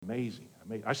amazing.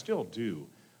 I still do,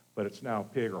 but it's now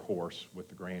pig or horse with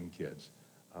the grandkids.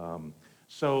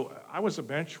 So I was a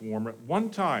bench warmer. One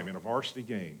time in a varsity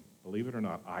game, believe it or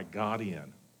not, I got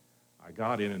in.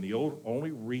 And the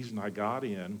only reason I got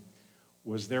in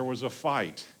was there was a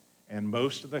fight, and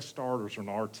most of the starters on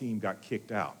our team got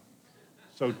kicked out.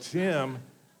 So Tim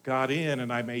got in,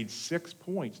 and I made 6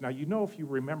 points. Now, if you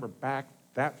remember back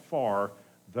that far,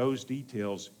 those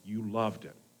details, you loved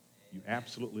it. You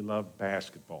absolutely loved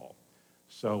basketball.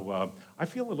 So I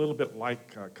feel a little bit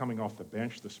like coming off the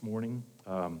bench this morning.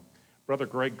 Brother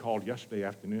Greg called yesterday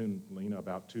afternoon, Lena,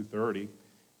 about 2:30,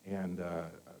 and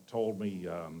told me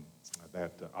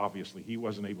that obviously he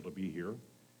wasn't able to be here.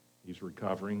 He's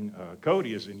recovering.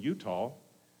 Cody is in Utah.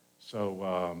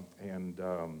 So,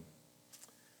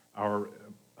 our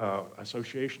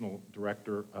associational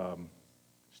director,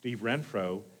 Steve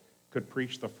Renfro, could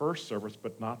preach the first service,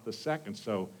 but not the second.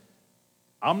 So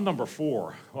I'm number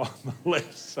 4 on the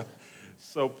list.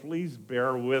 So please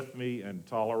bear with me and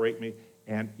tolerate me.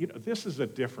 And this is a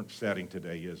different setting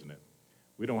today, isn't it?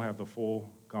 We don't have the full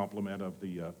complement of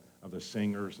the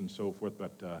singers and so forth,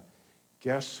 but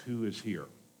guess who is here?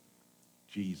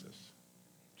 Jesus.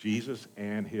 Jesus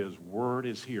and his word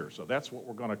is here. So that's what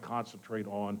we're going to concentrate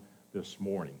on this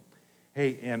morning.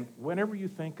 Hey, and whenever you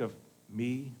think of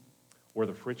me or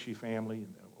the Fritchie family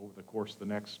over the course of the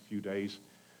next few days,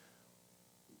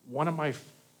 one of my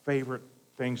favorite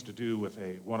things to do with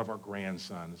one of our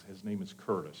grandsons, his name is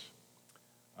Curtis.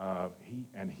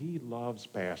 He loves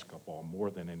basketball more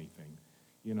than anything.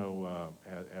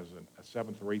 As a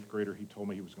 7th or 8th grader, he told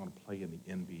me he was going to play in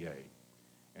the NBA.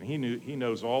 And he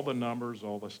knows all the numbers,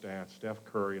 all the stats, Steph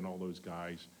Curry and all those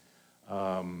guys.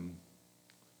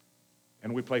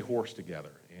 And we play horse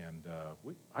together. And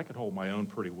I could hold my own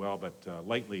pretty well, but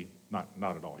lately, not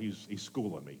at all. He's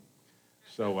schooling me.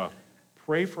 So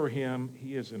pray for him.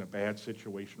 He is in a bad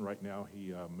situation right now.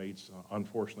 He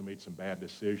unfortunately made some bad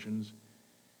decisions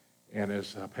and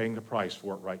is paying the price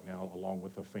for it right now along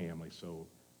with the family. So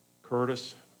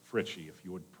Curtis Fritchie, if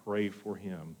you would pray for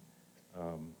him,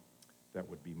 that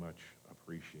would be much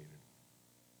appreciated.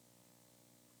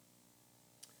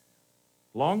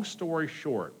 Long story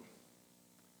short,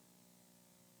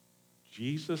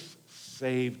 Jesus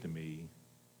saved me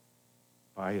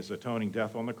by his atoning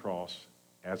death on the cross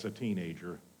as a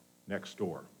teenager next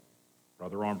door.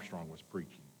 Brother Armstrong was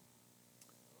preaching.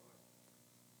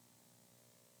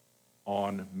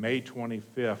 On May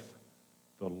 25th,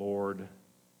 the Lord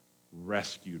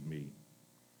rescued me.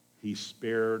 He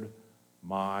spared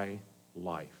my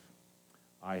life.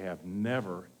 I have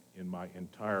never in my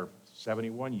entire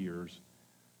 71 years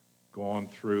gone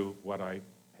through what I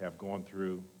have gone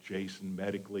through, Jason,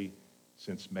 medically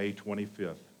since May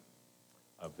 25th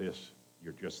of this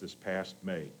year, just this past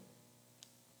May.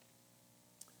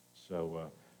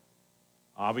 So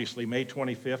obviously May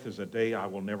 25th is a day I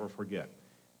will never forget.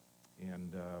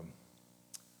 And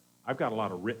I've got a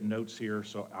lot of written notes here,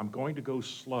 so I'm going to go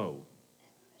slow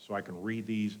so I can read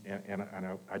these, and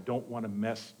I don't want to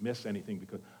miss anything,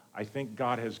 because I think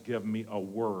God has given me a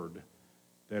word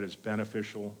that is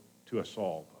beneficial to us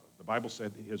all. The Bible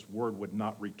said that his word would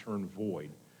not return void.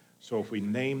 So if we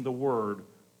name the word,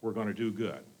 we're going to do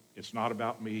good. It's not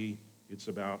about me, it's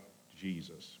about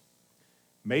Jesus.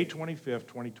 May 25th,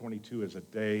 2022 is a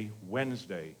day,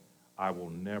 Wednesday, I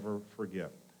will never forget.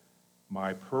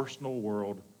 My personal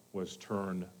world was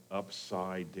turned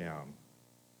upside down.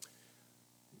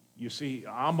 You see,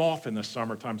 I'm off in the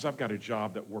summer times. I've got a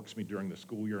job that works me during the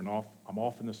school year, and I'm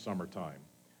off in the summertime.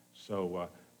 So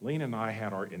Lena and I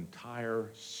had our entire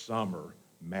summer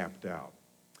mapped out.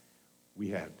 We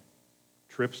had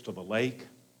trips to the lake.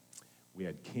 We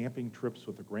had camping trips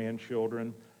with the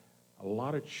grandchildren. A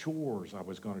lot of chores I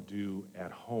was going to do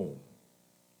at home.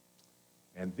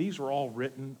 And these were all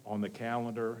written on the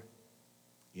calendar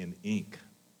in ink.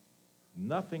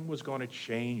 Nothing was going to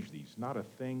change these. Not a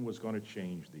thing was going to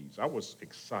change these. I was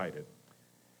excited.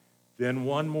 Then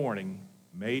one morning,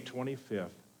 May 25th,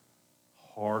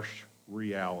 harsh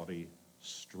reality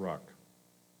struck,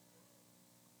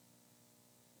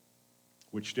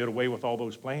 which did away with all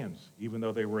those plans, even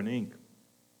though they were in ink.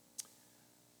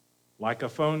 Like a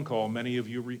phone call many of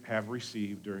you have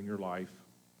received during your life,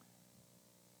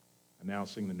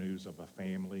 announcing the news of a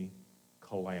family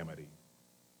calamity.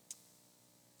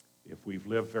 If we've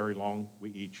lived very long,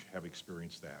 we each have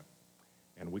experienced that.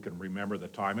 And we can remember the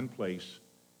time and place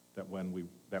that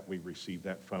we received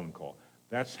that phone call.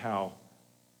 That's how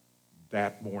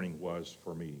that morning was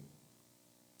for me.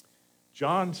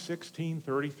 John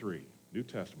 16:33, New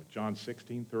Testament, John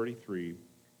 16:33,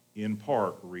 in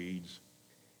part reads,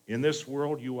 "In this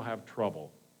world you will have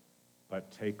trouble, but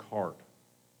take heart,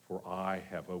 for I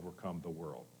have overcome the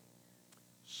world.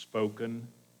 Spoken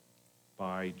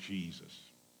by Jesus.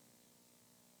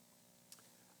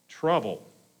 Trouble.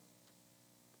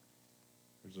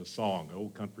 There's a song, an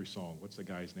old country song. What's the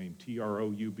guy's name?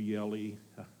 Trouble.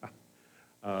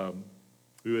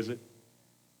 Who is it?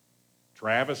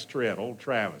 Travis Tritt, old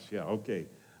Travis. Yeah, okay.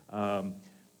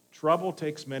 Trouble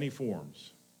takes many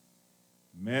forms.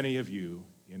 Many of you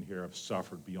in here have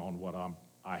suffered beyond what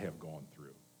I have gone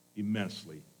through,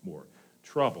 immensely more.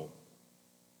 Trouble,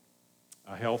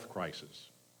 a health crisis,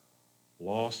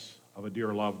 loss of a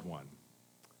dear loved one,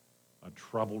 a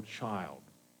troubled child,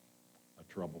 a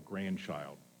troubled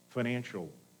grandchild, financial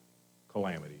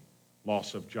calamity,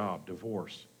 loss of job,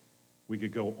 divorce. We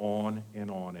could go on.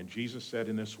 And Jesus said,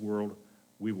 in this world,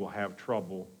 we will have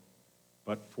trouble,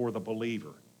 but for the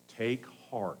believer, take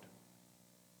heart,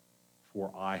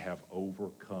 for I have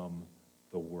overcome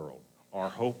the world. Our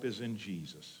hope is in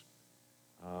Jesus.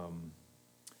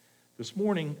 This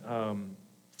morning,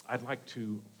 I'd like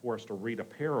for us to read a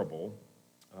parable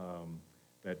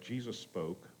that Jesus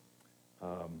spoke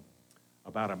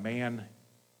about a man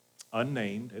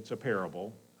unnamed. It's a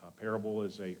parable. A parable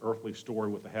is an earthly story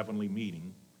with a heavenly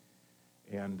meaning.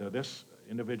 And this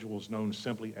individual is known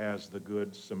simply as the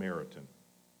Good Samaritan.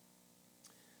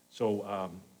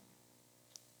 So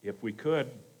if we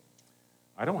could,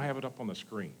 I don't have it up on the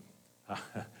screen.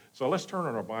 So let's turn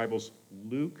on our Bibles,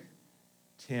 Luke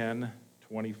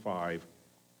 10:25,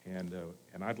 and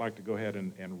I'd like to go ahead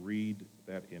and read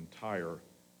that entire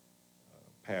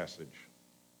passage.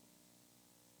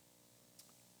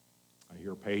 I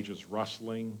hear pages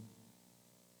rustling.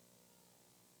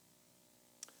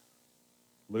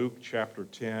 Luke chapter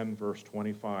 10, verse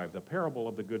 25, the parable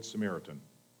of the Good Samaritan.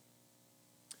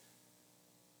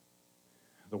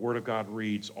 The Word of God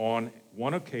reads, on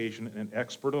one occasion, an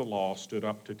expert of the law stood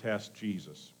up to test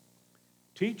Jesus.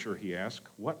 Teacher, he asked,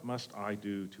 what must I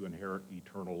do to inherit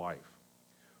eternal life?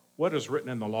 What is written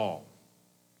in the law?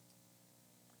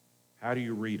 How do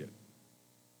you read it?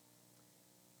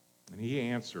 And he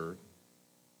answered,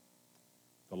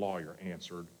 the lawyer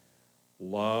answered,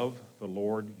 love the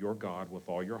Lord your God with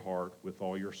all your heart, with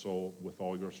all your soul, with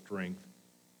all your strength,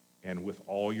 and with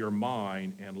all your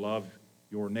mind, and love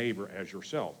your neighbor as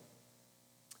yourself.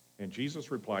 And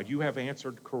Jesus replied, you have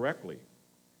answered correctly.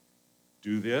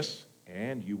 Do this,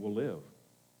 and you will live.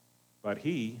 But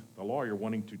he, the lawyer,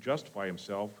 wanting to justify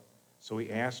himself, so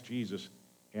he asked Jesus,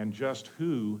 and just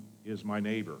who is my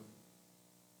neighbor?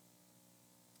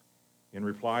 In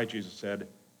reply, Jesus said,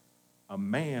 a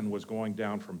man was going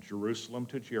down from Jerusalem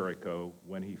to Jericho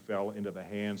when he fell into the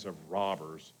hands of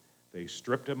robbers. They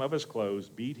stripped him of his clothes,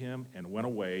 beat him, and went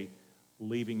away,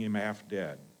 leaving him half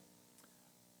dead.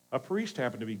 A priest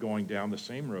happened to be going down the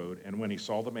same road, and when he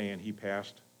saw the man, he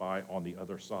passed by on the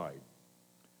other side.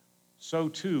 So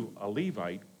too, a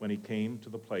Levite, when he came to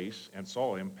the place and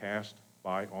saw him, passed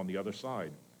by on the other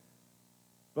side.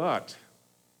 But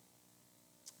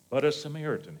a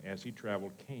Samaritan, as he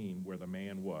traveled, came where the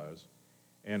man was,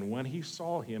 and when he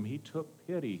saw him, he took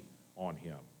pity on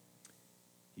him.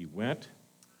 He went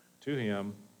to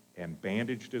him and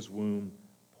bandaged his wound,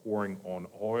 pouring on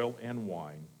oil and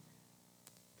wine.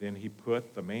 Then he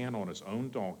put the man on his own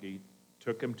donkey,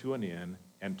 took him to an inn,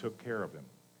 and took care of him.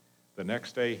 The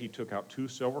next day he took out 2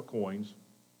 silver coins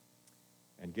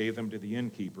and gave them to the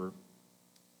innkeeper,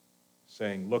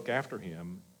 saying, look after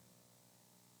him,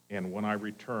 and when I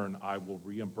return, I will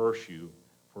reimburse you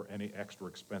for any extra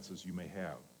expenses you may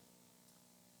have.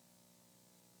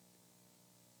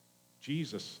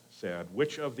 Jesus said,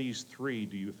 which of these 3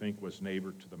 do you think was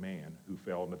neighbor to the man who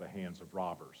fell into the hands of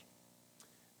robbers?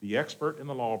 The expert in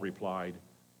the law replied,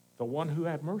 the one who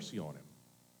had mercy on him.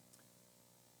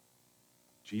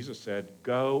 Jesus said,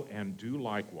 go and do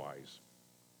likewise.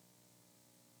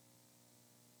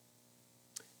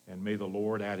 And may the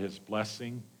Lord add his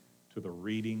blessing to the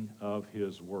reading of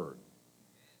his word.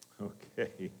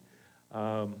 Okay.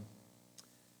 An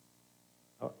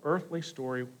earthly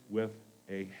story with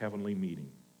a heavenly meaning.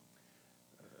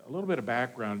 A little bit of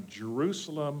background.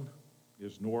 Jerusalem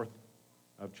is north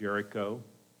of Jericho.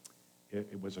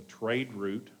 It was a trade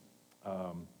route.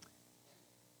 The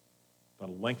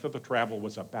length of the travel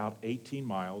was about 18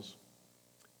 miles,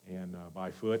 and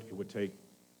by foot it would take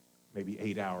maybe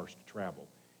 8 hours to travel.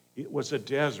 It was a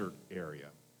desert area,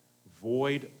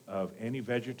 void of any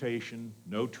vegetation,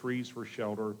 no trees for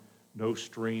shelter, no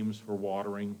streams for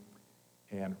watering,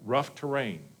 and rough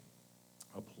terrain,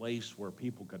 a place where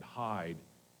people could hide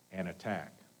and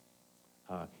attack.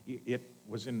 It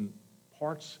was in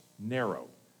parts narrow,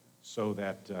 so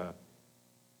that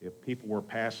if people were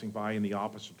passing by in the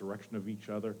opposite direction of each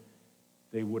other,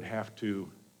 they would have to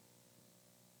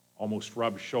almost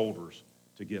rub shoulders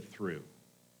to get through.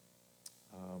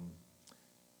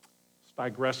 Let's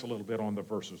digress a little bit on the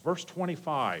verses. Verse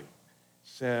 25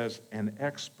 says, an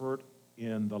expert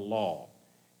in the law.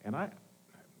 And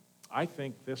I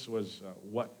think this was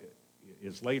what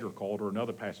is later called, or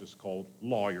another passage called,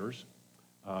 lawyers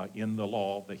in the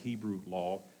law, the Hebrew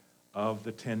law of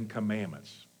the Ten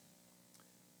Commandments.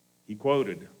 He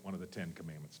quoted one of the Ten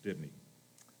Commandments, didn't he?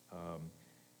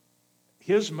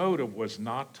 His motive was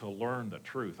not to learn the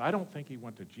truth. I don't think he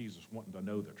went to Jesus wanting to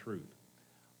know the truth.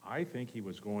 I think he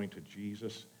was going to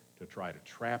Jesus to try to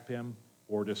trap him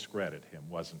or discredit him,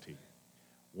 wasn't he?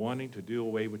 Wanting to do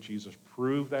away with Jesus,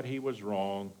 prove that he was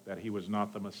wrong, that he was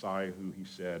not the Messiah who he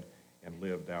said and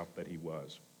lived out that he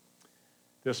was.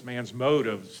 This man's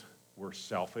motives were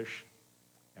selfish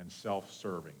and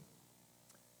self-serving.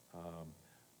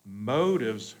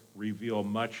 Motives reveal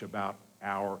much about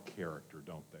our character,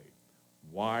 don't they?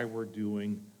 Why we're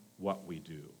doing what we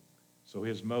do. So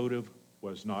his motive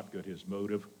was not good. His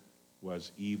motive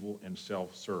was evil and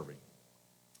self-serving.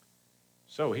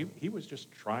 So he was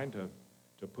just trying to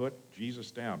put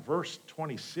Jesus down. Verse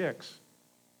 26,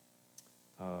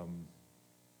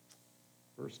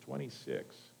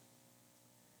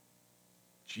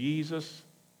 Jesus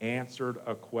answered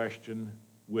a question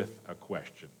with a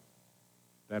question.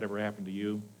 That ever happened to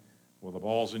you? Well, the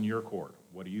ball's in your court.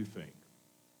 What do you think?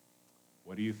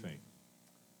 What do you think?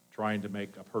 Trying to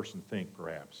make a person think,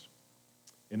 perhaps.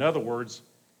 In other words,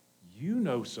 you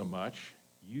know so much,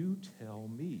 you tell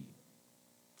me.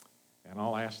 And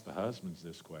I'll ask the husbands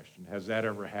this question. Has that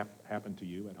ever happened to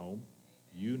you at home?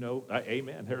 You know,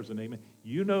 amen, there's an amen.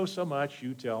 You know so much,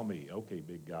 you tell me. Okay,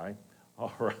 big guy.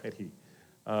 All righty.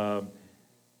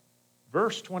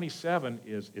 Verse 27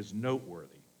 is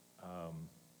noteworthy.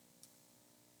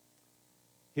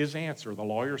 His answer, the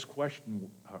lawyer's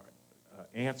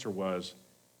answer was,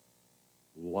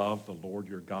 love the Lord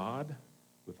your God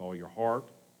with all your heart,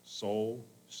 soul,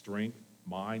 strength,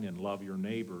 mind, and love your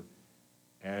neighbor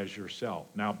as yourself.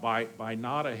 Now, by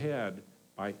nod ahead,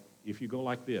 if you go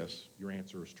like this, your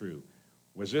answer is true.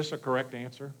 Was this a correct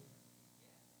answer?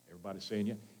 Everybody's saying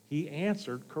yeah. He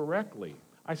answered correctly.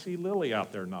 I see Lily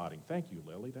out there nodding. Thank you,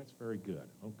 Lily. That's very good.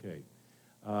 Okay.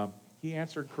 He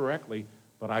answered correctly,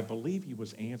 but I believe he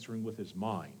was answering with his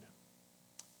mind,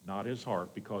 not his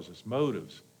heart, because his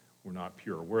motives were not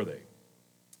pure, were they?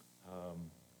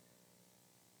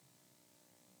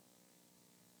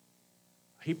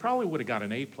 He probably would have got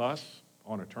an A+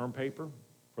 on a term paper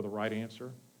for the right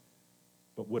answer,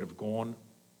 but would have gone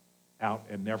out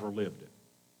and never lived it.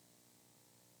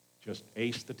 Just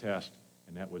aced the test,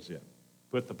 and that was it.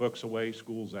 Put the books away,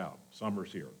 school's out,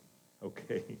 summer's here.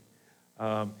 Okay.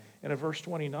 And in verse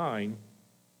 29,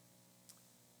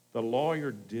 the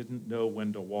lawyer didn't know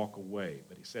when to walk away,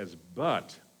 but he says, but,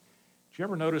 did you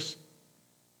ever notice,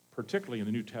 particularly in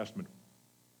the New Testament,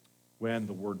 when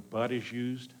the word but is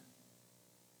used?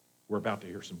 We're about to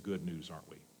hear some good news, aren't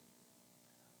we?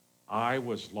 I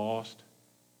was lost,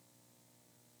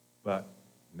 but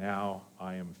now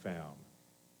I am found.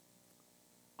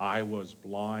 I was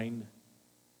blind,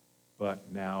 but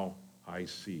now I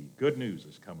see. Good news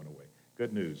is coming away.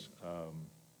 Good news.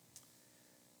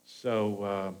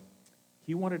 So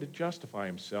he wanted to justify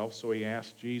himself, so he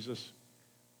asked Jesus,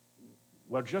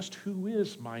 well, just who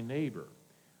is my neighbor?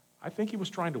 I think he was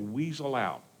trying to weasel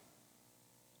out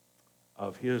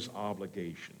of his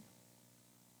obligation.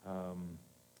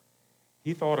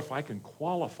 He thought, if I can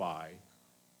qualify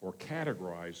or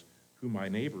categorize who my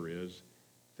neighbor is,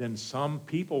 then some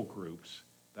people groups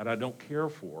that I don't care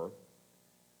for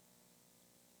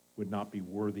would not be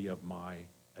worthy of my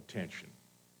attention,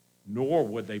 nor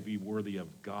would they be worthy of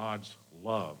God's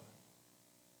love,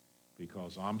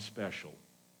 because I'm special.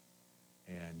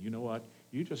 And you know what?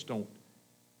 You just don't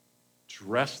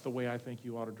dress the way I think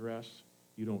you ought to dress.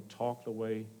 You don't talk the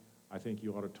way I think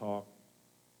you ought to talk.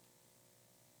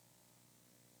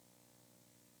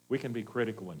 We can be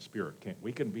critical in spirit, can't we?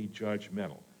 We can be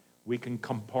judgmental. We can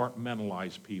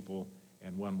compartmentalize people,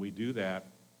 and when we do that,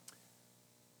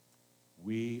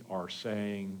 we are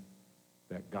saying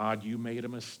that, God, you made a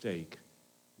mistake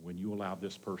when you allowed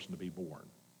this person to be born.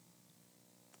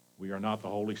 We are not the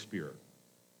Holy Spirit.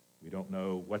 We don't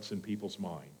know what's in people's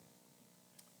mind.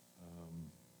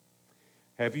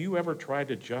 Have you ever tried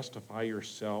to justify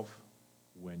yourself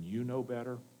when you know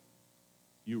better?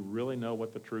 You really know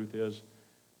what the truth is,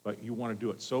 but you want to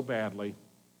do it so badly,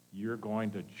 you're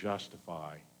going to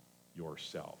justify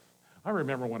yourself. I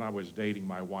remember when I was dating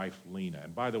my wife, Lena,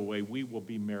 and by the way, we will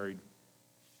be married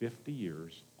 50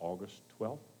 years, August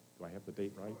 12th. Do I have the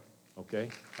date right? Okay.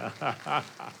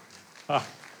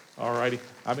 All righty.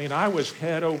 I mean, I was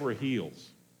head over heels.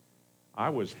 I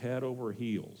was head over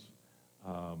heels.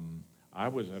 I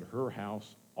was at her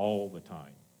house all the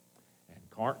time. And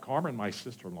Carmen, my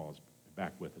sister-in-law, is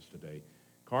back with us today.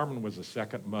 Carmen was a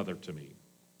second mother to me.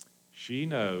 She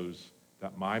knows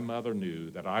that my mother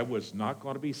knew that I was not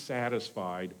going to be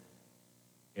satisfied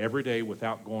every day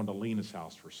without going to Lena's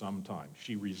house for some time.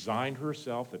 She resigned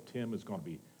herself that Tim is going to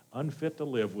be unfit to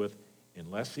live with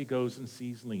unless he goes and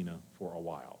sees Lena for a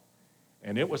while.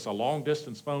 And it was a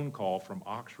long-distance phone call from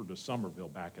Oxford to Somerville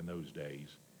back in those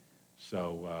days.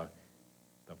 So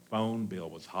the phone bill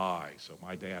was high, so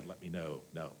my dad let me know,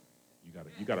 no,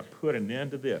 you got to put an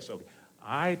end to this. Okay.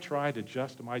 I tried to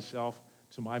adjust myself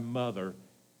to my mother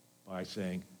by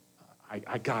saying,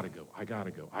 I got to go, I got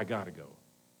to go, I got to go.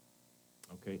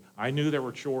 Okay, I knew there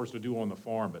were chores to do on the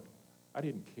farm, but I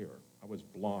didn't care. I was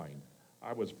blind.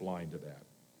 I was blind to that.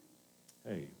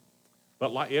 Hey,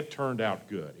 but it turned out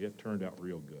good. It turned out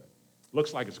real good.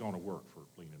 Looks like it's going to work for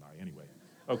Lena and I anyway.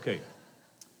 Okay,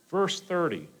 verse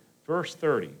 30.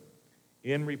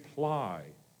 In reply,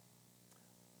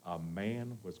 a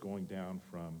man was going down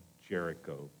from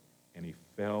Jericho, and he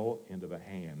fell into the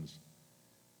hands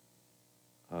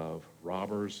of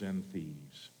robbers and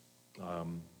thieves.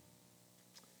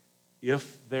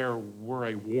 If there were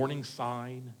a warning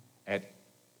sign at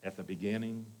the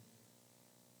beginning,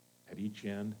 at each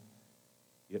end,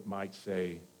 it might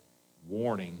say,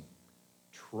 warning,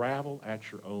 travel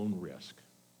at your own risk.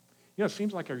 You know, it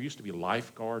seems like there used to be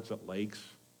lifeguards at lakes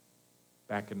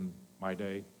back in my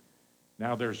day.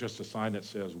 Now there's just a sign that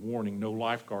says, warning, no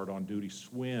lifeguard on duty,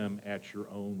 swim at your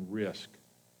own risk.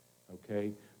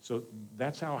 Okay? So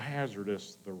that's how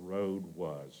hazardous the road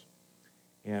was.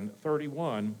 And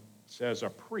 31 says a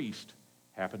priest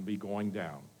happened to be going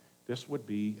down. This would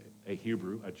be a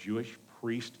Hebrew, a Jewish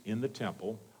priest in the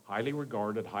temple, highly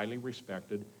regarded, highly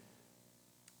respected,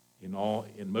 in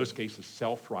most cases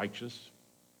self-righteous,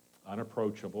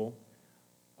 unapproachable,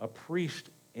 a priest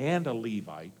and a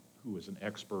Levite who was an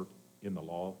expert in the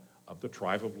law of the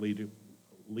tribe of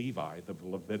Levi, the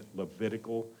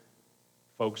Levitical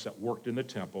folks that worked in the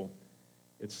temple.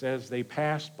 It says they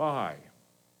passed by.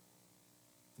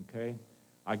 Okay?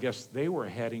 I guess they were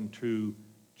heading to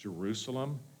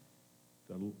Jerusalem.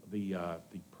 The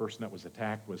person that was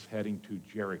attacked was heading to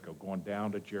Jericho, going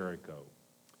down to Jericho.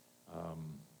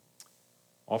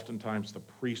 Oftentimes the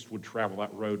priest would travel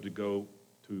that road to go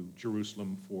to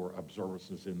Jerusalem for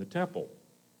observances in the temple.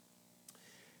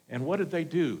 And what did they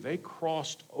do? They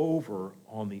crossed over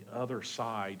on the other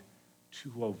side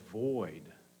to avoid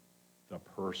the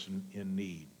person in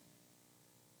need.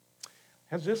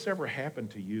 Has this ever happened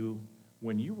to you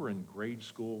when you were in grade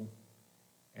school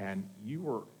and you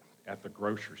were at the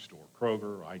grocery store,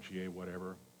 Kroger, IGA,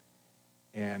 whatever,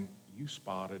 and you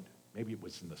spotted, maybe it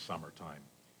was in the summertime,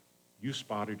 you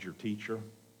spotted your teacher?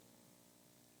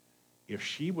 If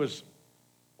she was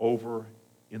over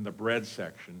in the bread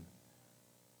section,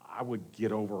 I would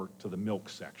get over to the milk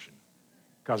section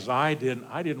because I didn't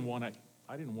want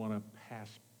to pass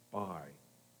by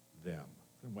them.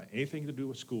 I didn't want anything to do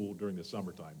with school during the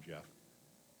summertime, Jeff.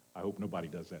 I hope nobody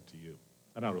does that to you,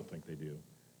 and I don't think they do.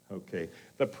 Okay,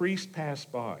 the priest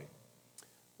passed by.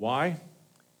 Why?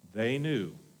 They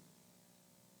knew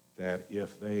that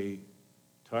if they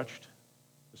touched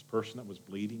this person that was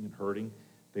bleeding and hurting,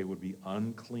 they would be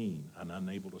unclean and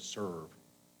unable to serve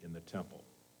in the temple.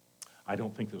 I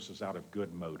don't think this was out of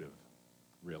good motive,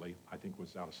 really. I think it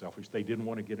was out of selfish. They didn't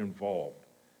want to get involved.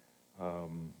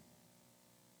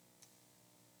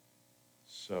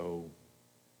 So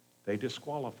they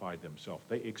disqualified themselves.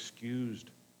 They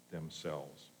excused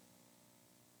themselves.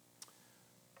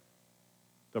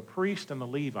 The priest and the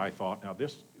Levite thought, now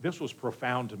this was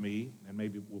profound to me, and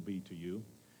maybe it will be to you.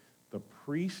 The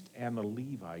priest and the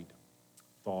Levite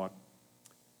thought,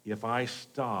 if I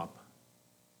stop,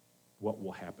 what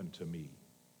will happen to me?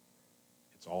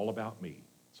 It's all about me.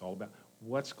 It's all about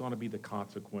what's going to be the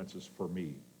consequences for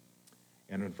me.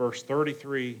 And in verse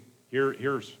 33,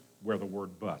 here's where the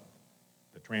word but,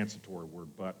 the transitory word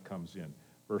but comes in.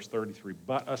 Verse 33,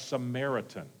 but a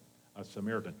Samaritan.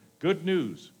 Good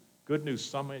news,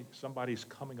 somebody's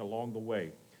coming along the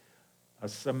way. A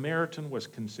Samaritan was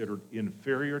considered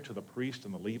inferior to the priest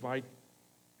and the Levite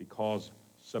because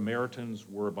Samaritans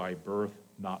were by birth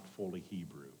not fully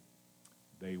Hebrew.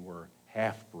 They were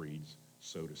half-breeds,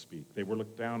 so to speak. They were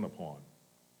looked down upon.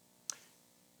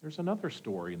 There's another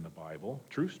story in the Bible,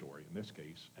 true story in this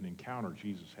case, an encounter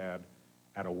Jesus had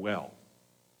at a well.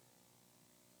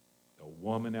 The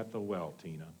woman at the well,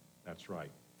 Tina, that's right.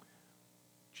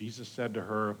 Jesus said to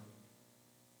her,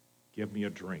 give me a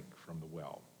drink from the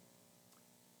well.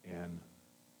 And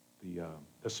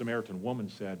the Samaritan woman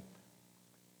said,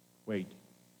 wait,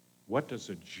 what place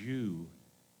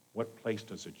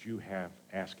does a Jew have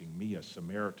asking me, a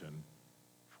Samaritan,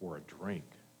 for a drink?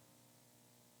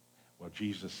 Well,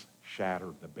 Jesus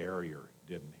shattered the barrier,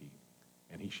 didn't he?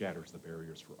 And he shatters the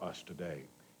barriers for us today,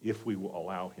 if we will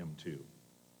allow him to.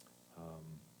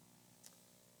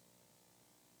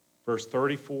 Verse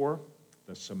 34,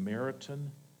 the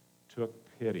Samaritan took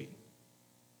pity.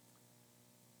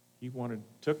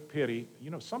 Took pity.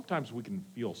 You know, sometimes we can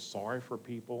feel sorry for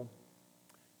people,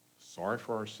 sorry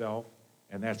for ourselves,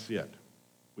 and that's it.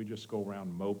 We just go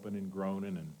around moping and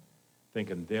groaning and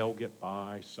thinking they'll get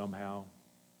by somehow.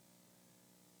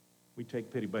 We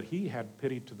take pity. But he had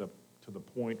pity to the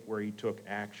point where he took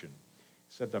action.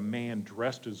 He said the man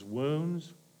dressed his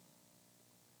wounds,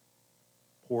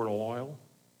 poured oil,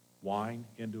 wine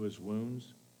into his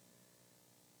wounds,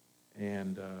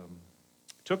 and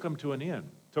took him to an inn.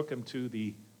 Took him to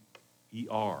the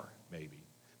ER, maybe.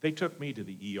 They took me to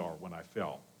the ER when I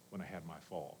had my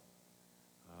fall.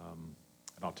 And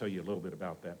I'll tell you a little bit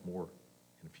about that more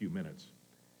in a few minutes.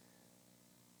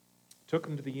 Took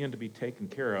him to the inn to be taken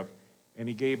care of, and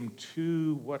he gave him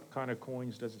what kind of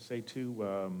coins does it say?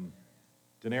 2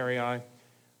 denarii.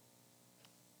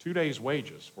 2 days'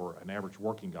 wages for an average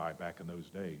working guy back in those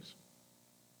days.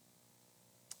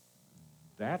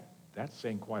 That's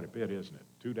saying quite a bit, isn't it?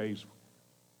 2 days.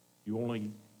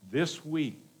 This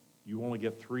week, you only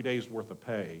get 3 days worth of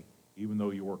pay, even though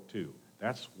you work 2.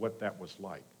 That's what that was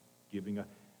like. You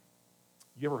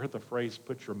ever heard the phrase,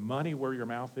 put your money where your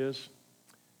mouth is?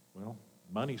 Well,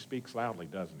 money speaks loudly,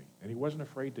 doesn't he? And he wasn't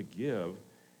afraid to give.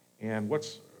 And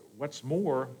what's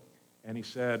more, and he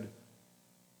said,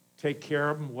 take care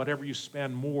of him, whatever you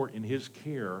spend more in his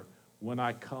care, when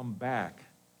I come back,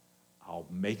 I'll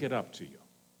make it up to you.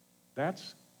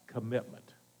 That's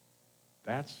commitment.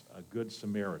 That's a good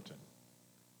Samaritan.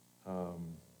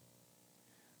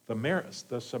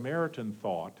 The Samaritan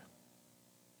thought,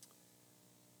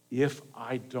 if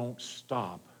I don't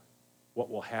stop, what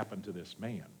will happen to this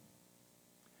man?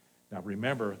 Now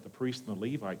remember, the priest and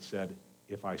the Levite said,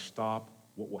 if I stop,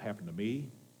 what will happen to me?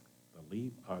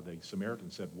 The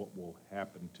Samaritan said, what will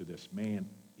happen to this man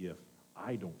if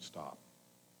I don't stop?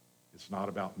 It's not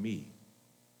about me.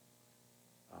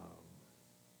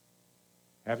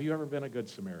 Have you ever been a good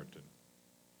Samaritan?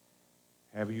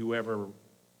 Have you ever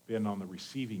been on the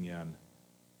receiving end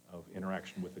of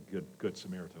interaction with a good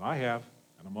Samaritan? I have,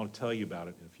 and I'm going to tell you about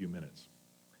it in a few minutes.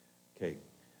 Okay,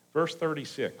 verse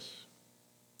 36.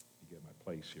 Let me get my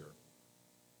place here.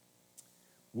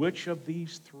 Which of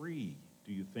these 3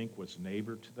 do you think was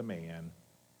neighbor to the man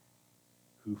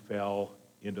who fell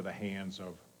into the hands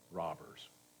of robbers?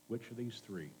 Which of these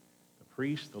 3? The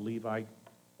priest, the Levite,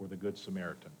 or the good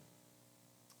Samaritan?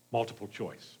 Multiple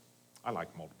choice. I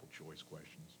like multiple choice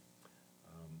questions.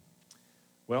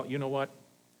 Well, you know what?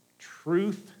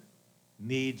 Truth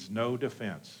needs no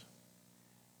defense.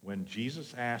 When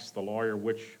Jesus asked the lawyer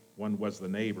which one was the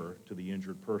neighbor to the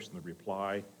injured person, the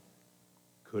reply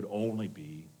could only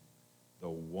be the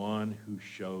one who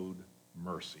showed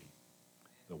mercy.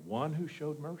 The one who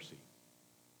showed mercy.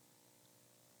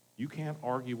 You can't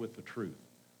argue with the truth.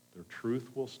 The truth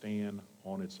will stand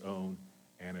on its own,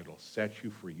 and it'll set you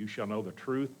free. You shall know the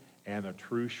truth, and the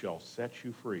truth shall set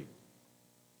you free.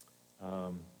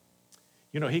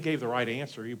 He gave the right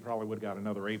answer. He probably would have got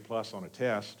another A+ on a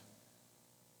test,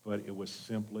 but it was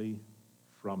simply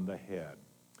from the head.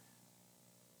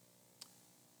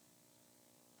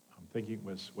 I'm thinking,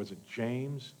 was it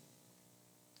James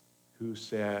who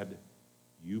said,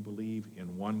 you believe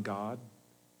in one God,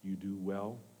 you do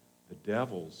well. The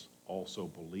devils also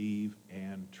believe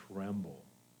and tremble.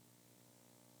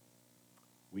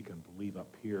 We can believe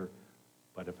up here,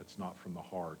 but if it's not from the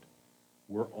heart,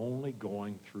 we're only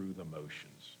going through the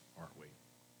motions, aren't we?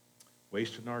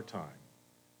 Wasting our time.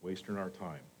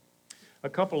 A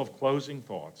couple of closing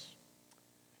thoughts.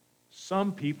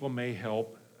 Some people may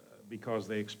help because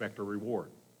they expect a reward.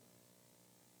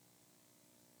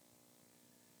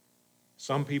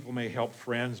 Some people may help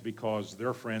friends because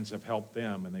their friends have helped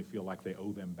them and they feel like they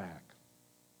owe them back.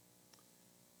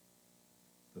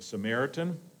 The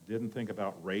Samaritan didn't think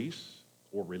about race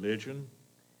or religion.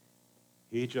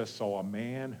 He just saw a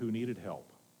man who needed help.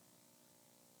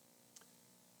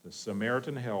 The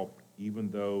Samaritan helped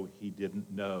even though he didn't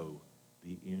know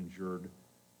the injured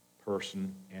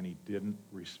person and he didn't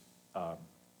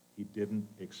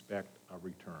expect a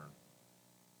return.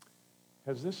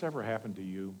 Has this ever happened to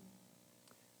you?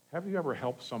 Have you ever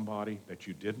helped somebody that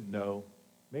you didn't know,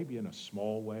 maybe in a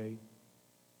small way?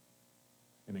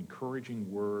 An encouraging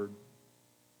word,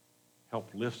 help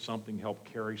lift something, help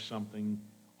carry something,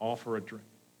 offer a drink,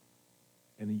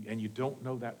 and you don't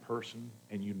know that person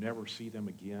and you never see them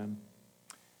again.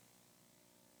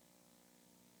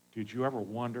 Did you ever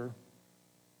wonder,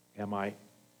 am I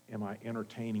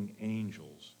entertaining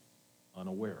angels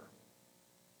unaware?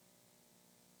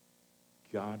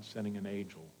 God sending an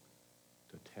angel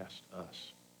to test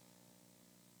us.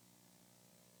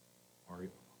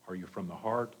 Are you from the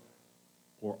heart,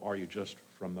 or are you just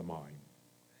from the mind?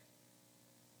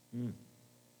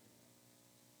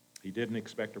 He didn't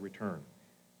expect a return.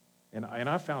 And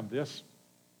I found this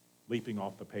leaping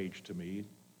off the page to me.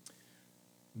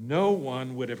 No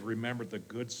one would have remembered the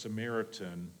Good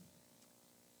Samaritan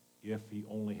if he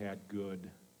only had good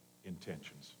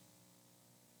intentions.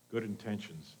 Good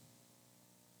intentions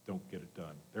don't get it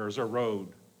done. There is a road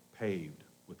paved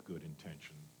with good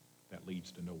intention that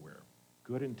leads to nowhere.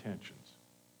 Good intentions.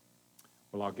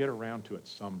 Well, I'll get around to it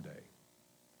someday.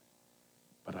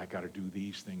 But I got to do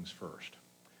these things first.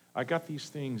 I got these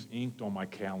things inked on my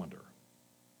calendar.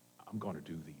 I'm going to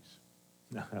do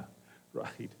these.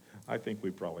 Right? I think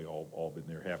we've probably all been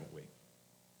there, haven't we?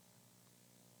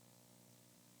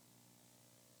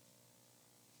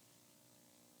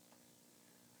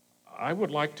 I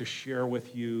would like to share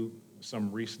with you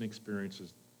some recent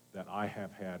experiences that I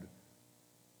have had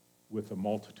with a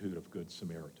multitude of Good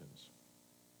Samaritans.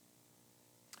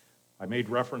 I made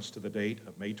reference to the date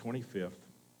of May 25th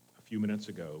a few minutes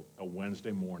ago, a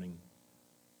Wednesday morning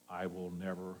I will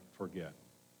never forget.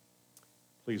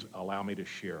 Please allow me to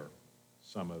share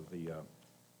some of the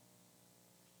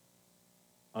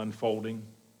unfolding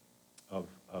of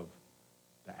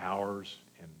the hours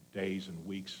and days and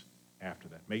weeks after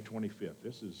that. May 25th,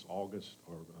 this is August,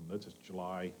 or this is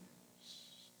July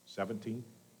 17th.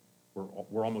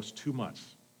 We're almost 2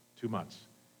 months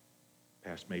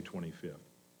past May 25th.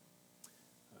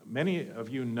 Many of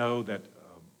you know that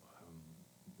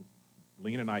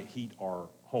Lena and I heat our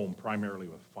home primarily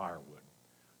with firewood.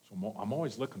 So I'm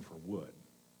always looking for wood,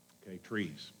 okay,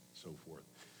 trees, so forth.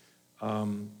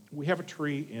 We have a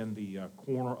tree in the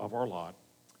corner of our lot.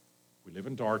 We live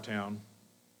in Dartown,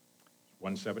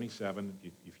 177.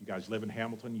 If you guys live in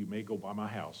Hamilton, you may go by my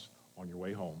house on your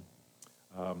way home.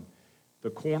 The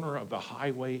corner of the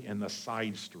highway and the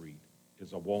side street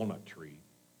is a walnut tree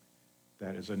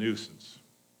that is a nuisance.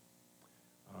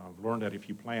 I've learned that if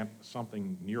you plant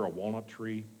something near a walnut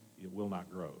tree, it will not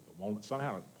grow. The walnut,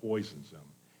 somehow it poisons them.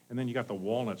 And then you got the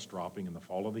walnuts dropping in the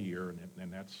fall of the year,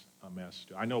 and that's a mess.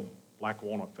 I know Black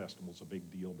Walnut Festival is a big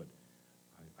deal, but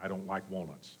I don't like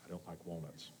walnuts. I don't like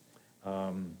walnuts.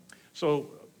 So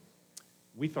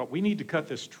we thought we need to cut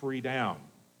this tree down.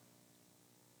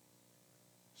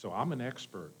 So I'm an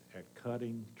expert at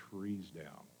cutting trees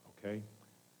down, okay?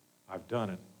 I've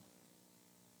done it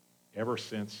ever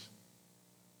since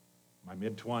my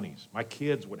mid-20s. My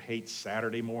kids would hate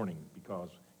Saturday morning because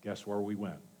guess where we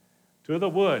went? To the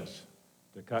woods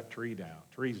to cut trees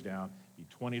down, be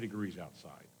 20 degrees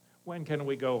outside. When can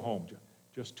we go home?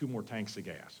 Just 2 more tanks of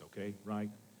gas, okay, right?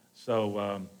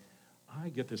 So I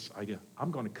get this idea.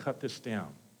 I'm going to cut this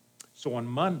down. So on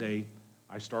Monday,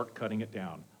 I start cutting it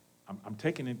down. I'm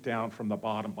taking it down from the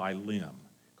bottom by limb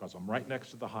because I'm right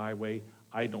next to the highway.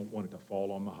 I don't want it to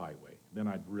fall on the highway. Then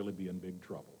I'd really be in big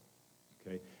trouble,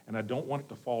 okay? And I don't want it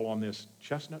to fall on this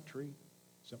chestnut tree.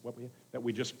 Is that what that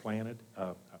we just planted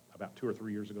about 2 or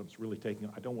 3 years ago? It's really taking.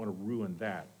 I don't want to ruin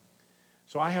that.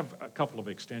 So I have a couple of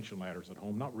extension ladders at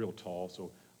home, not real tall.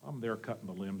 So I'm there cutting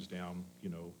the limbs down,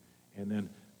 and then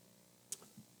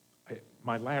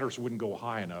my ladders wouldn't go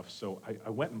high enough. So I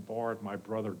went and borrowed my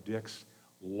brother Dick's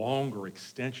longer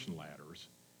extension ladders.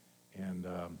 And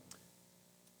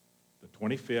the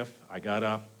 25th, I got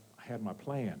up. I had my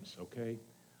plans, okay?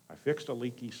 I fixed a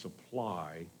leaky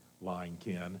supply line,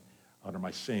 Ken, under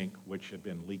my sink, which had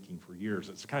been leaking for years.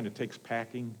 It kind of takes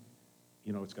packing.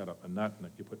 It's got a nut in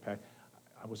it. You put pack.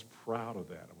 I was proud of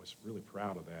that. I was really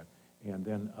proud of that. And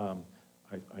then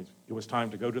it was time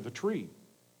to go to the tree.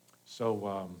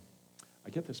 So I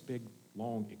get this big,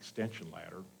 long extension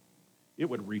ladder. It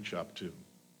would reach up to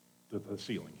the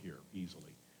ceiling here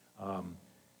easily.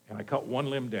 And I cut one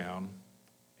limb down,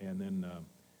 and then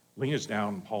Lena's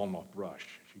down hauling off brush.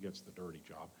 She gets the dirty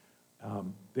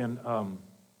job. Then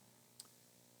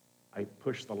I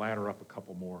push the ladder up a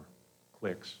couple more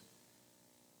clicks.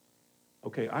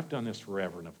 Okay, I've done this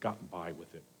forever, and I've gotten by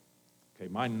with it. Okay,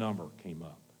 my number came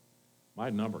up.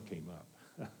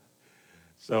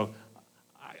 So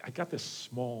I got this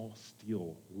small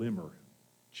steel limber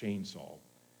chainsaw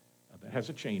that has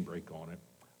a chain brake on it,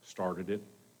 started it,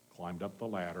 climbed up the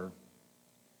ladder,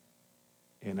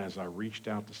 and as I reached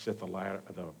out to set the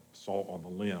saw on the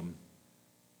limb,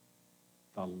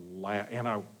 and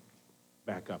I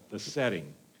back up, the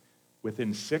setting.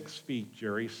 Within 6 feet,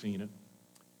 Jerry's seen it.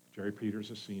 Jerry Peters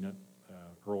has seen it.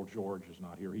 Earl George is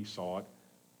not here. He saw it.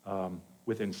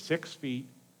 Within 6 feet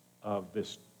of the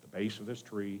base of this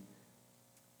tree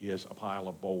is a pile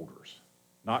of boulders.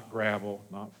 Not gravel,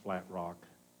 not flat rock,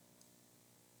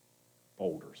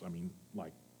 boulders. I mean,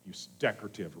 like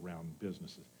decorative around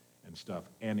businesses and stuff.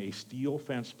 And a steel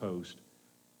fence post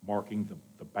marking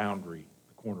the boundary,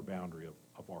 the corner boundary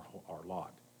of our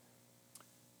lot.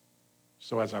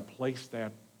 So as I placed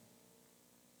that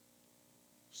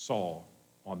saw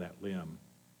on that limb,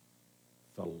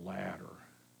 the ladder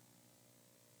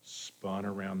spun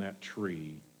around that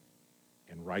tree,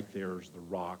 and right there's the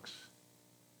rocks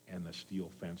and the steel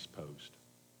fence post.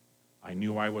 I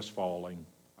knew I was falling.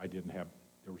 There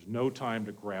was no time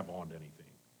to grab onto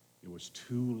anything. It was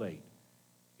too late.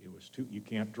 You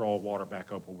can't draw water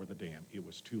back up over the dam. It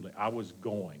was too late. I was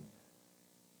going.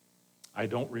 I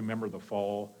don't remember the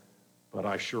fall, but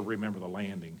I sure remember the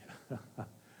landing.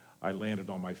 I landed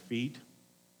on my feet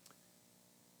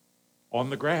on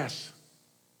the grass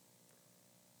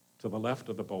to the left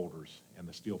of the boulders and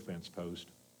the steel fence post,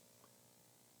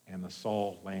 and the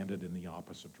saw landed in the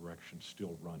opposite direction,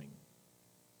 still running.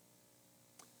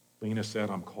 Lena said,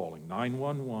 "I'm calling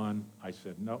 911. I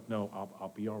said, no,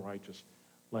 I'll be all right. Just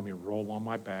let me roll on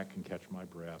my back and catch my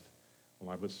breath.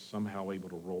 Well, I was somehow able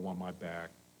to roll on my back,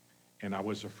 and I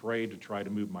was afraid to try to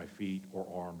move my feet or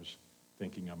arms,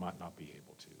 thinking I might not be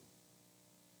able to.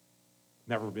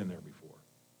 Never been there before.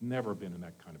 Never been in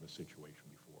that kind of a situation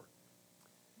before.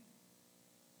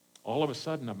 All of a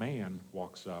sudden, a man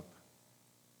walks up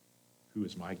who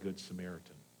is my good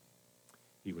Samaritan.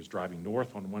 He was driving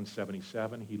north on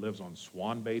 177. He lives on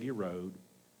Swan Beatty Road.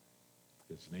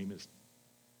 His name is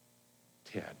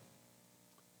Ted.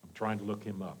 I'm trying to look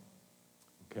him up,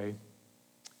 okay?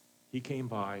 He came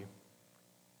by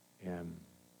and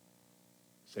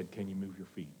said, "Can you move your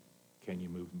feet? Can you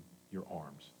move your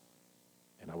arms?"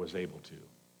 And I was able to.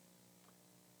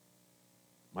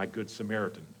 My good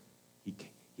Samaritan,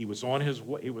 he was on his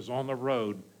way, he was on the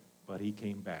road, but he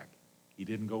came back. He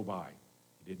didn't go by.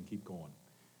 He didn't keep going.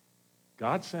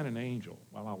 God sent an angel.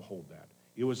 Well, I'll hold that.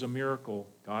 It was a miracle,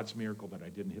 God's miracle, that I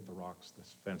didn't hit the rocks,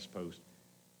 this fence post,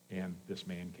 and this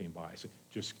man came by. I said,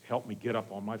 "Just help me get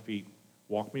up on my feet,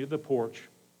 walk me to the porch,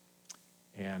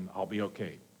 and I'll be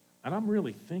okay." And I'm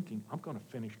really thinking, I'm going to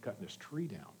finish cutting this tree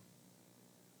down,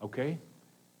 okay?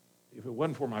 If it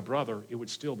wasn't for my brother, it would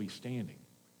still be standing.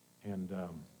 And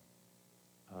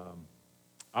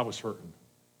I was hurting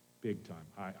big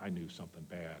time. I knew something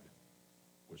bad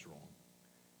was wrong.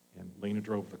 And Lena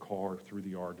drove the car through the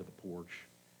yard to the porch,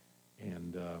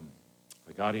 and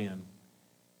I got in.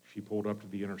 She pulled up to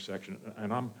the intersection,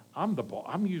 and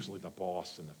I'm usually the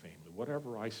boss in the family.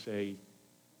 Whatever I say,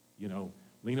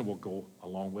 Lena will go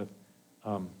along with.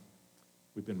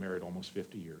 We've been married almost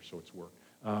 50 years, so it's work.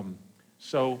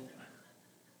 So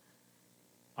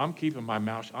I'm keeping my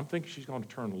mouth. I'm thinking she's going to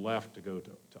turn left to go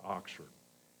to Oxford.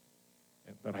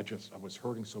 But I was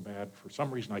hurting so bad. For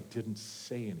some reason, I didn't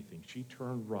say anything. She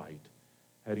turned right,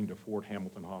 heading to Fort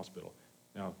Hamilton Hospital.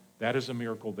 Now, that is a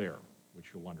miracle there, which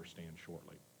you'll understand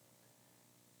shortly.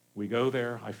 We go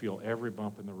there. I feel every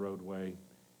bump in the roadway.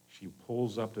 She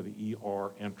pulls up to the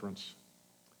ER entrance,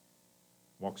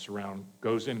 walks around,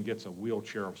 goes in and gets a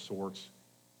wheelchair of sorts,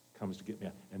 comes to get me.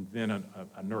 And then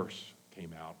a nurse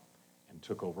came out and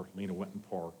took over. Lena went and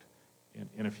parked.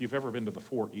 And if you've ever been to the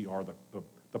Fort ER,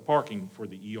 the parking for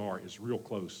the ER is real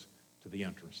close to the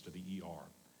entrance to the ER.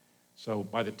 So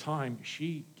by the time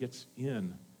she gets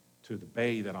in to the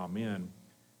bay that I'm in,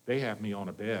 they have me on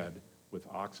a bed with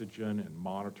oxygen and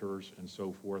monitors and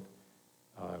so forth,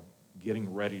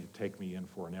 getting ready to take me in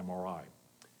for an MRI.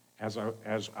 As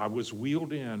I was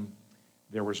wheeled in,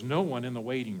 there was no one in the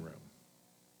waiting room.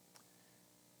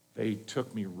 They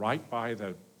took me right by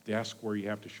the desk where you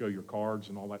have to show your cards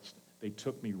and all that stuff. They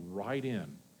took me right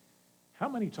in. How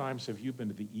many times have you been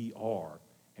to the ER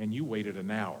and you waited an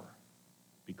hour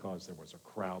because there was a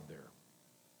crowd there?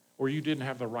 Or you didn't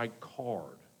have the right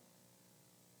card?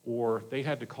 Or they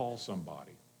had to call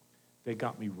somebody? They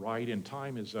got me right in.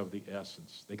 Time is of the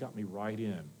essence. They got me right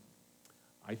in.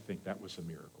 I think that was a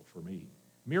miracle for me.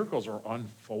 Miracles are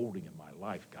unfolding in my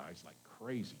life, guys, like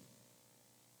crazy.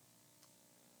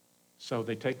 So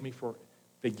they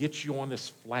get you on this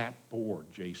flat board,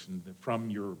 Jason,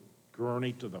 from your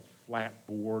gurney to the flat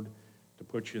board to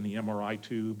put you in the MRI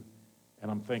tube. And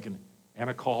I'm thinking, and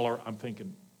a collar, I'm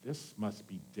thinking, this must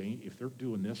be dangerous. If they're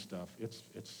doing this stuff, it's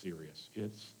serious.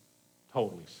 It's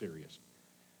totally serious.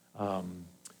 I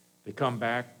come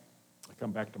back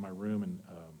to my room, and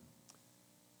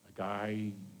I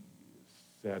guy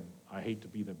said, I hate to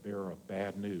be the bearer of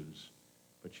bad news,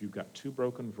 but you've got 2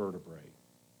 broken vertebrae,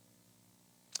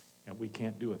 and we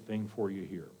can't do a thing for you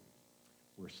here.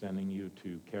 We're sending you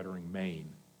to Kettering, Maine,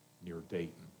 near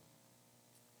Dayton.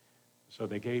 So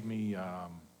they gave me,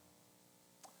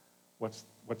 what's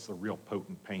the real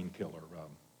potent painkiller?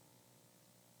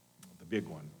 The big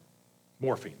one,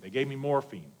 morphine. They gave me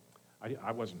morphine.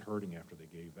 I wasn't hurting after they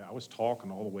gave that. I was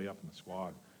talking all the way up in the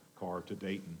squad car to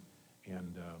Dayton,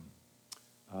 and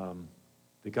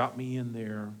they got me in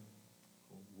there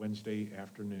Wednesday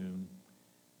afternoon.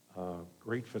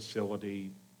 Great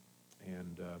facility,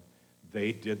 and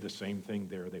they did the same thing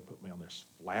there. They put me on this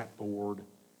flat board,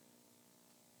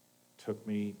 took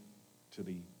me to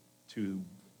the 2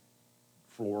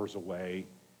 floors away,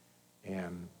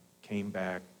 and came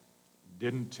back.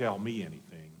 Didn't tell me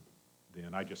anything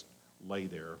then. I just lay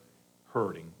there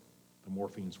hurting. The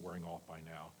morphine's wearing off by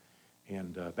now.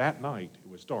 And that night, it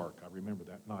was dark. I remember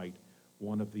that night,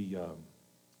 one of the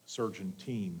surgeon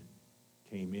team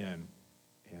came in,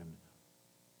 and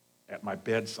at my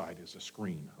bedside is a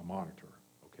screen, a monitor,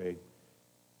 okay?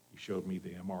 He showed me the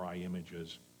MRI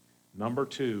images. Number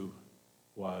 2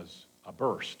 was a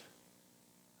burst.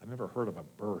 I've never heard of a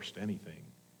burst anything,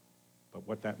 but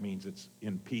what that means, it's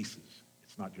in pieces.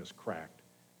 It's not just cracked.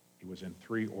 It was in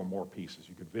 3 or more pieces.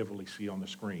 You could vividly see on the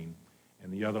screen,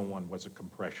 and the other one was a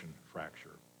compression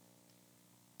fracture.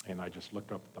 And I just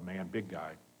looked up at the man, big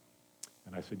guy,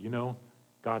 and I said, you know,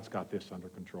 God's got this under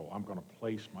control. I'm going to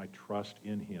place my trust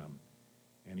in him.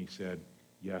 And he said,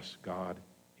 yes, God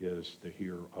is the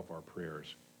hearer of our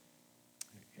prayers.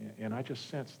 And I just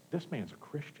sensed, this man's a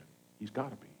Christian. He's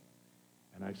got to be.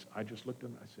 And I just looked at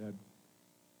him and I said,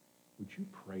 would you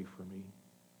pray for me?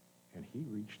 And he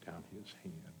reached down his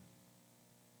hand.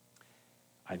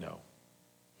 I know.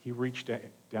 He reached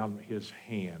down his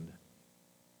hand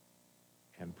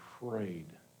and prayed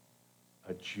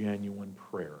a genuine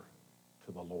prayer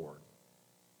to the Lord.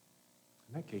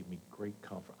 And that gave me great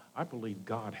comfort. I believe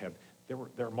God had, there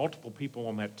are multiple people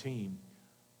on that team.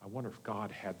 I wonder if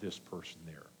God had this person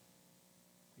there.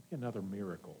 Maybe another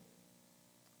miracle.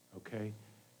 Okay?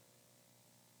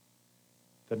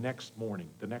 The next morning,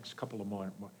 the next couple of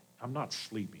mornings, I'm not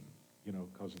sleeping,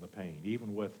 because of the pain.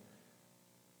 Even with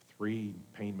 3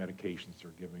 pain medications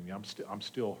they're giving me, I'm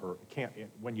still hurt.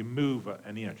 When you move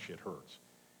an inch, it hurts.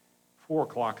 4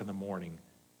 o'clock in the morning,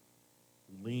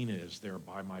 Lena is there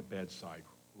by my bedside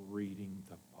reading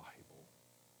the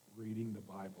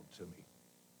Bible to me.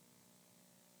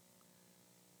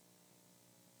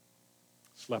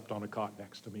 Slept on a cot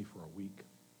next to me for a week.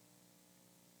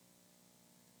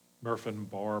 Murph and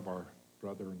Barb, our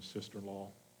brother and sister-in-law,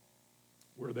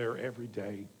 were there every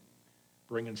day,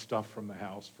 bringing stuff from the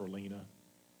house for Lena,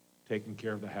 taking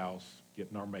care of the house,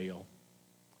 getting our mail.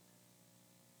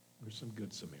 There's some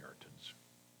good Samaritans.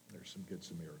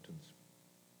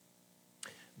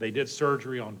 They did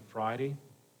surgery on Friday.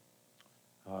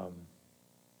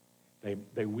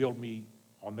 They wheeled me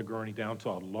on the gurney down to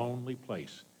a lonely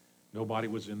place. Nobody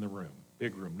was in the room,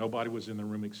 big room. Nobody was in the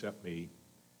room except me,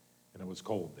 and it was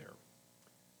cold there.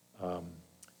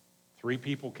 3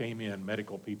 people came in,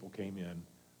 medical people came in,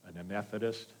 an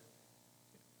anesthetist,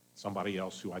 somebody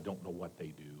else who I don't know what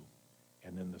they do,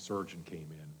 and then the surgeon came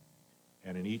in.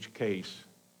 And in each case,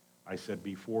 I said,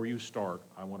 before you start,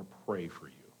 I want to pray for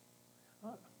you.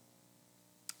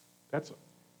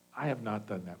 I have not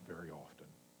done that very often.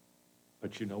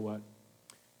 But you know what?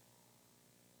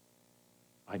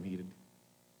 I needed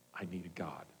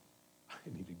God. I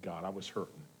needed God. I was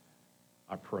hurting.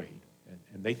 I prayed.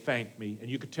 And they thanked me. And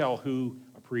you could tell who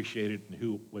appreciated and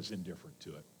who was indifferent to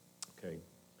it. Okay?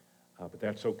 But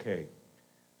that's okay.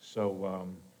 So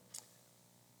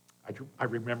I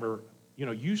remember,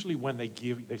 usually when they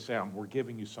say, we're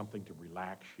giving you something to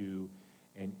relax you,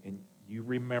 and you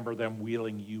remember them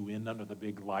wheeling you in under the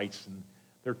big lights, and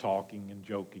they're talking and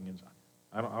joking. And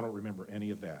I don't remember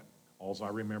any of that. All I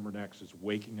remember next is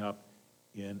waking up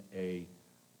in a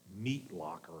meat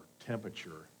locker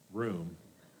temperature room,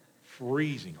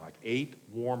 freezing, like 8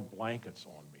 warm blankets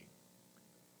on me,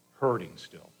 hurting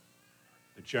still.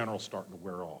 The general's starting to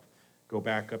wear off. Go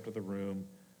back up to the room.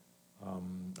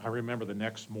 I remember the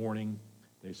next morning,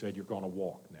 they said, you're going to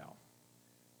walk now.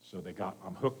 So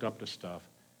I'm hooked up to stuff.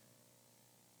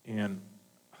 And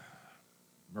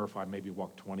Murph, I maybe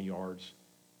walked 20 yards,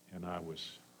 and I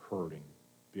was hurting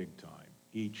big time.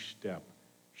 Each step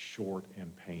short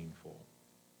and painful.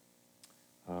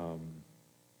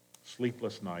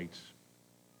 Sleepless nights.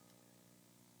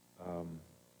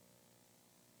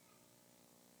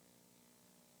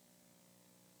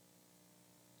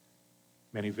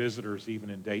 Many visitors,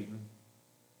 even in Dayton.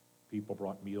 people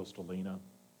brought meals to Lena,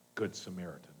 good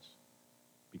Samaritans,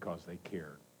 because they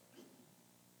cared.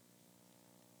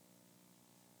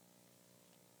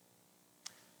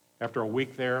 After a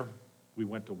week there, we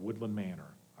went to Woodland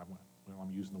Manor.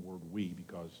 I'm using the word we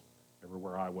because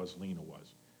everywhere I was, Lena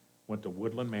was. Went to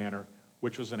Woodland Manor,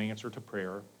 which was an answer to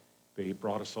prayer. They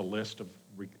brought us a list of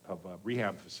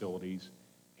rehab facilities,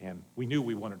 and we knew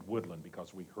we wanted Woodland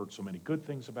because we heard so many good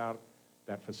things about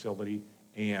that facility,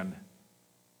 and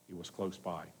it was close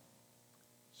by.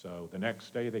 So the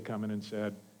next day they come in and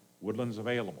said, Woodland's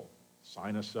available.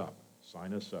 Sign us up.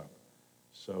 Sign us up.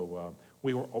 So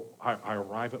I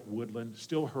arrive at Woodland,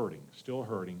 still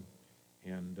hurting,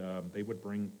 and they would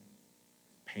bring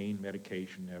pain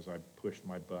medication as I pushed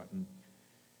my button.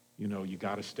 You know, you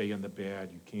got to stay in the bed.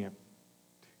 You can't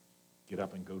get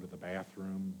up and go to the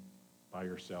bathroom by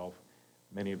yourself.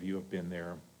 Many of you have been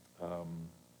there.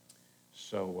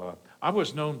 I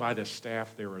was known by the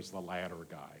staff there as the ladder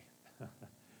guy.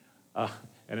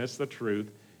 And it's the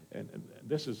truth. And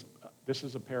this is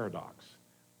a paradox.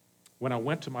 When I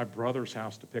went to my brother's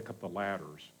house to pick up the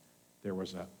ladders, there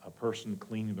was a person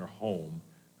cleaning their home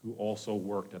who also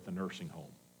worked at the nursing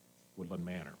home, Woodland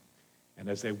Manor. And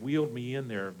as they wheeled me in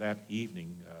there that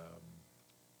evening,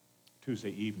 Tuesday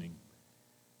evening,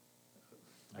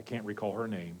 I can't recall her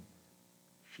name,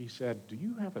 she said, do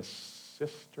you have a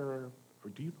sister, or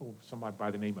do you know somebody by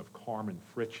the name of Carmen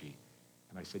Fritchie?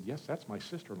 And I said, yes, that's my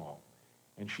sister-in-law.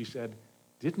 And she said,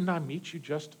 didn't I meet you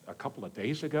just a couple of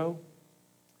days ago?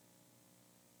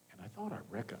 And I thought I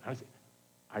recognized it.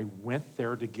 I went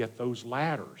there to get those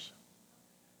ladders.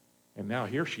 And now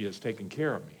here she is taking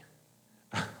care of me.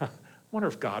 I wonder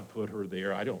if God put her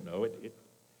there. I don't know.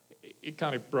 It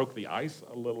kind of broke the ice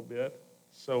a little bit.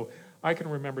 So I can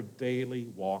remember daily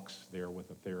walks there with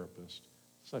a therapist.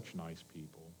 Such nice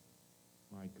people.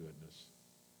 My goodness.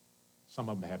 Some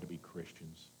of them had to be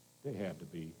Christians. They had to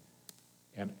be.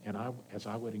 And as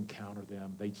I would encounter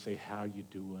them, they'd say, how you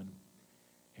doing?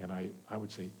 And I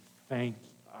would say,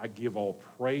 I give all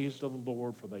praise to the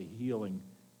Lord for the healing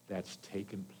that's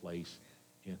taken place.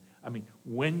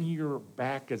 When your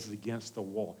back is against the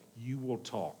wall, you will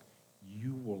talk.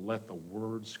 You will let the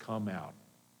words come out.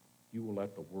 You will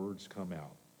let the words come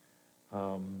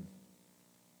out.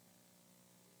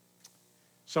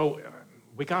 So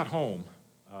we got home,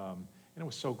 and it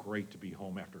was so great to be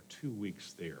home after 2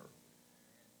 weeks there.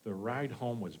 The ride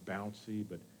home was bouncy,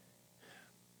 but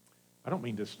I don't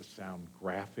mean this to sound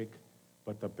graphic,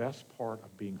 but the best part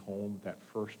of being home that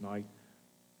first night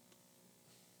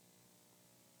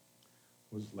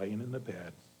was laying in the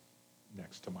bed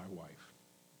next to my wife.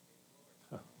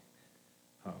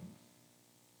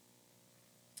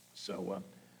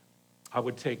 I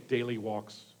would take daily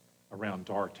walks around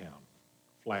Dartown,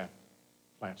 flat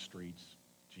streets,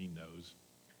 Gene knows,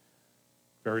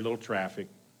 very little traffic.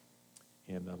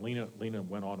 And Lena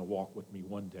went on a walk with me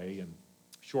one day, and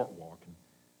short walk, and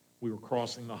we were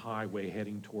crossing the highway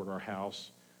heading toward our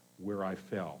house where I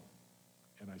fell.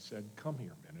 And I said, come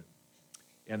here a minute.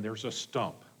 And there's a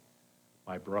stump.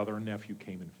 My brother and nephew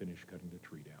came and finished cutting the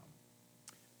tree down.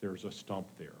 There's a stump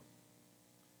there.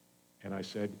 And I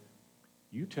said,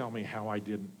 you tell me how I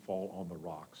didn't fall on the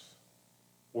rocks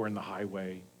or in the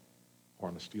highway or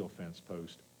on a steel fence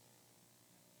post.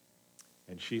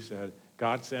 And she said,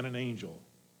 God sent an angel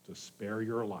to spare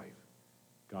your life.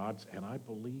 And I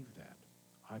believe that.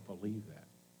 I believe that.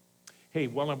 Hey,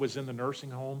 while I was in the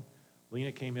nursing home,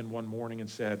 Lena came in one morning and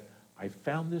said, I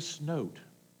found this note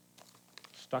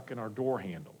stuck in our door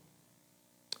handle.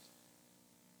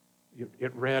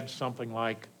 It read something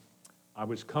like, I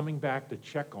was coming back to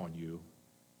check on you,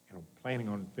 and I'm planning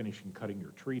on finishing cutting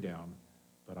your tree down,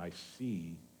 but I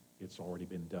see it's already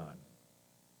been done.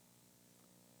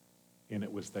 And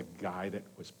it was the guy that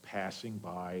was passing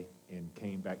by and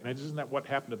came back. And isn't that what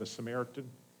happened to the Samaritan,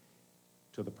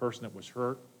 to the person that was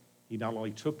hurt? He not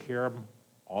only took care of him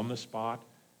on the spot,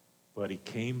 but he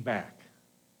came back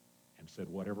and said,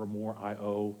 whatever more I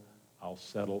owe, I'll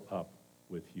settle up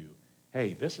with you.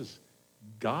 Hey, this is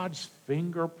God's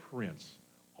fingerprints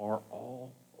are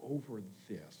all over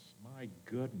this. My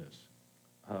goodness.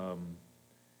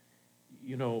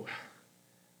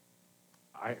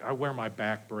 I wear my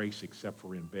back brace except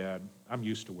for in bed. I'm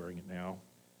used to wearing it now.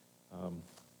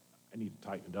 I need to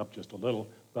tighten it up just a little,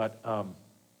 but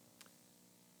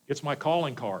it's my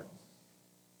calling card.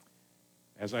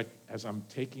 As I'm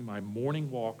taking my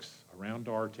morning walks around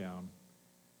Dartown,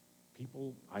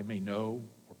 people I may know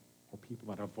or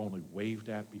people that I've only waved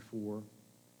at before,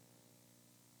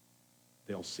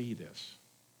 they'll see this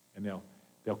and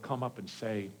they'll come up and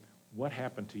say, what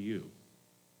happened to you?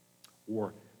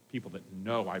 Or people that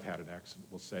know I've had an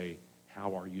accident will say,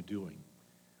 "How are you doing?"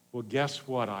 Well, guess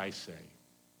what I say?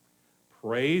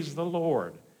 Praise the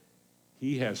Lord.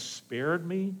 He has spared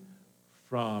me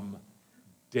from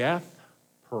death,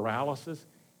 paralysis.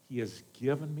 He has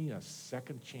given me a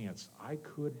second chance. I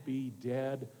could be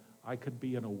dead. I could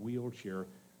be in a wheelchair.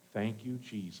 Thank you,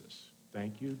 Jesus.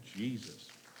 Thank you, Jesus.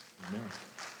 Amen.